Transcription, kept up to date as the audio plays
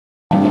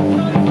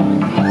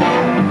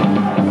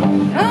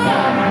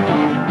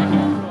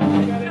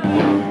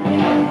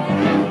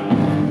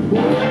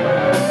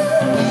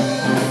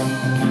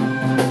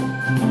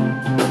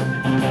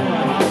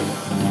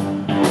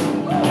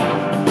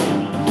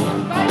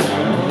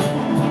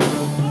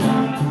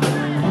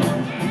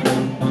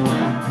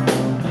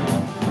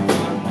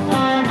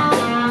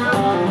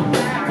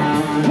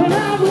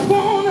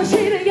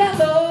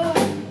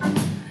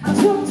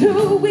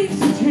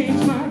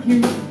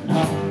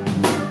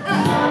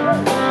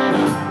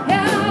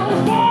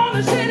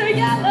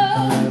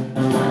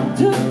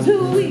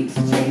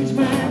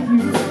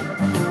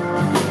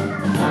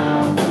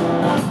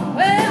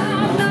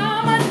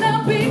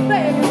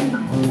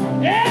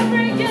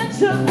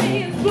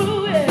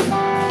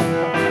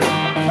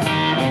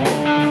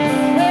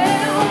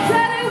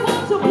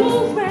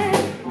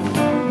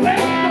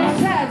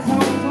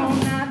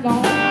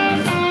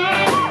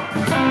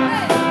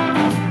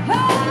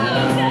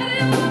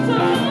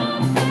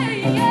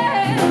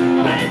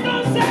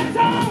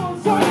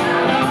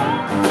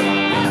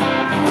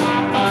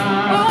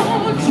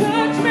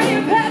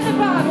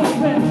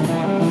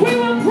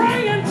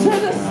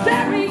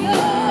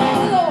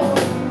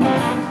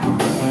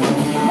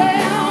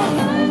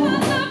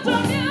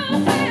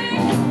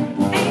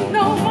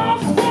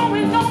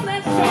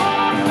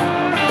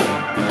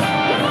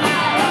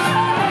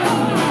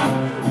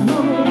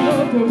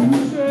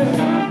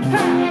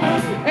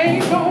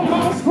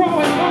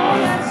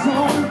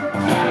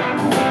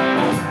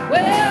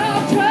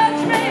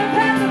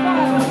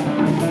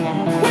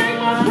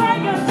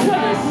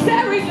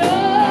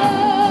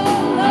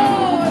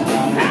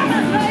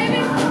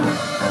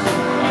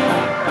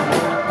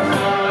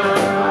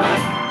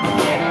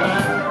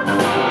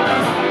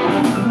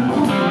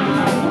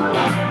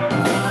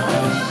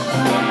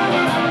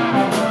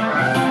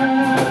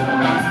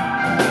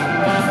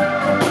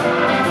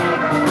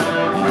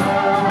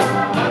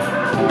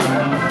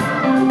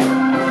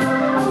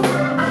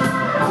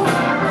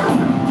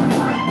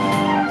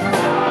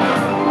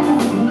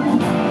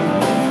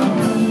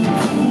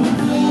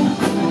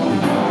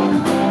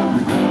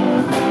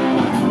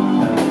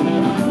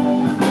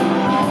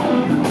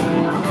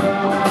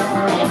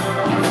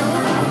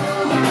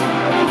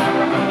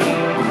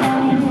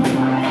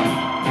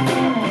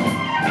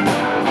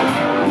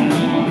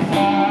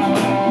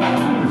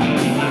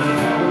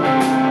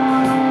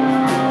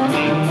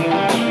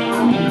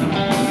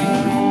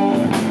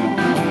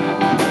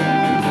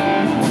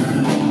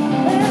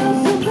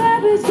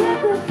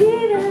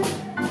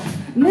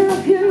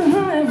milking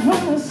honey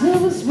from a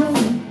silver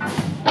spoon.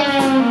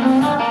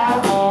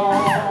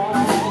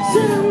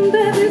 Some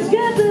babies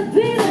get the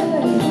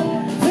feeling,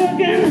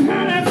 milking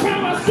honey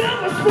from a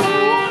silver spoon.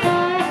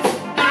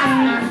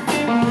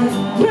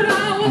 When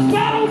I was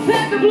bottle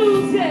fed the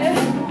blues, yeah,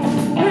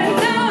 and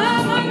now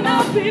I'm a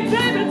naughty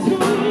baby too.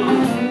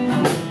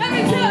 Let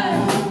me tell you,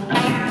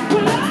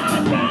 when I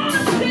was born a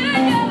city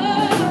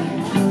yellow,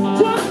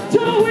 took 2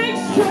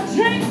 weeks to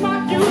change my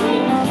view.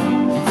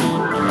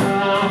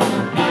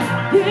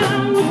 Yeah,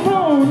 I was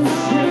born a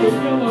city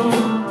yellow,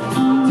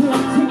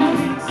 took 2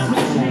 weeks to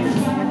change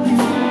my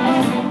view.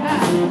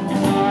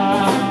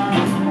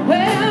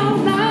 Well,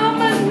 now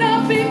I'm a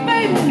naughty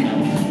baby,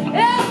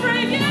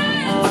 every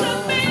year to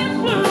being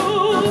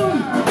blue.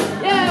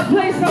 Yeah,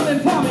 play something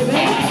for me,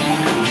 baby.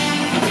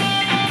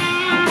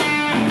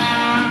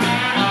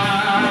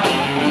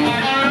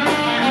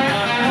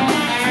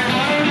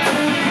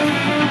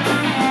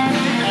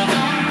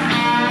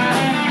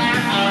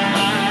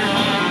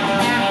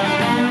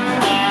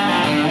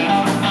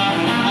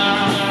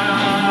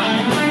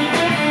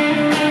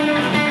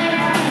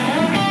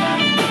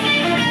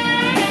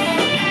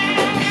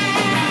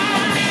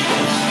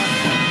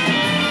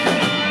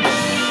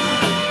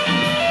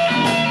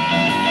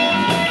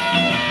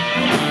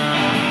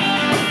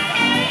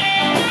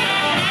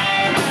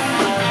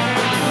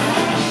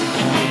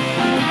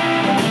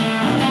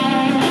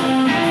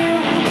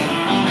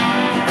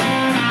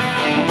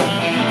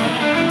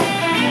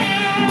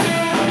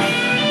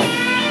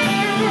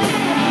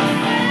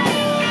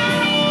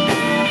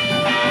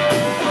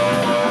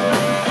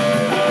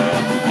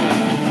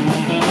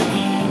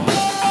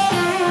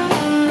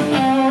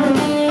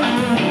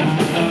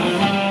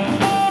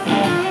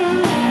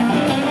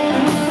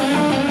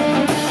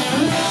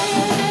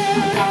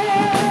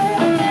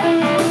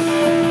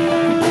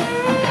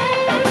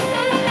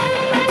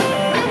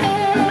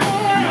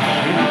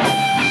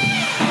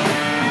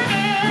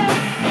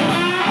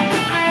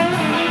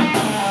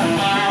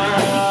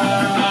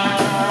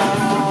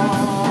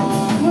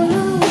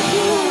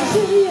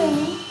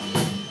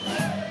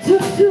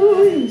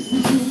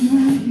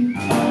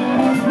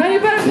 Now you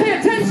better pay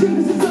attention,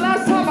 because it's the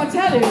last time I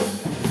tell you.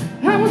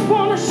 I was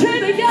born a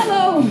shade of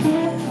yellow,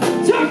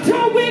 took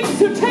 2 weeks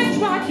to change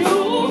my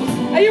hue.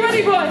 Are you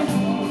ready, boys?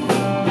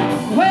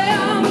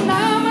 Well,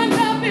 now I'm a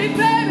naughty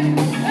baby.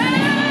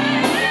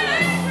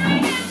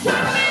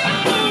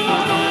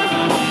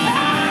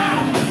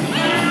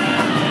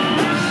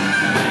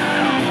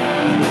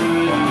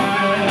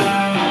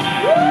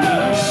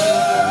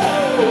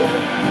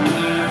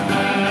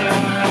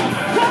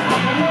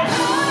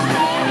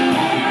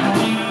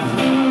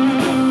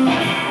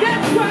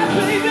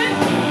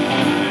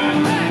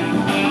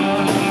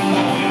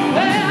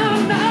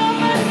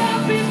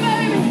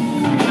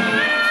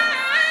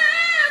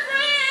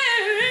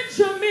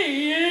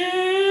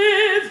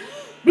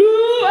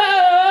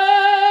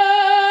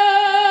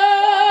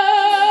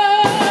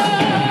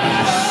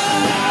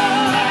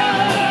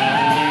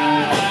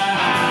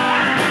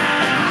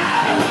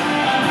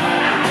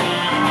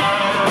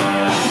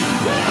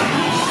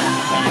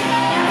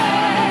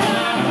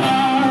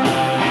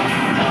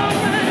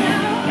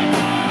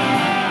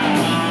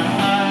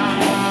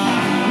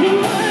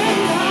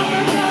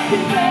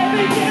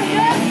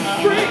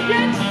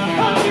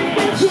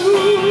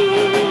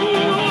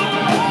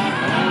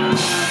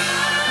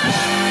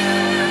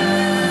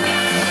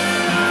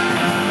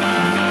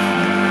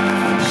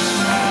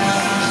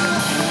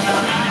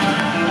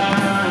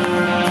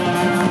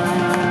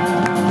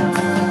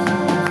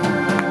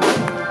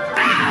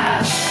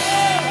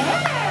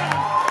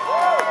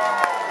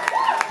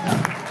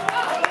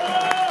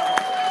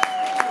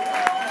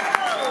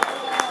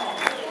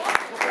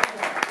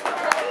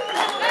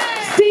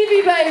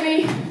 Stevie baby,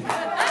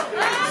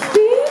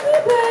 Stevie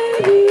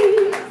baby,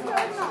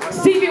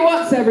 Stevie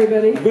what's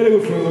everybody? Very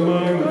good friend of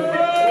mine.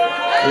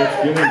 Let's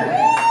get him.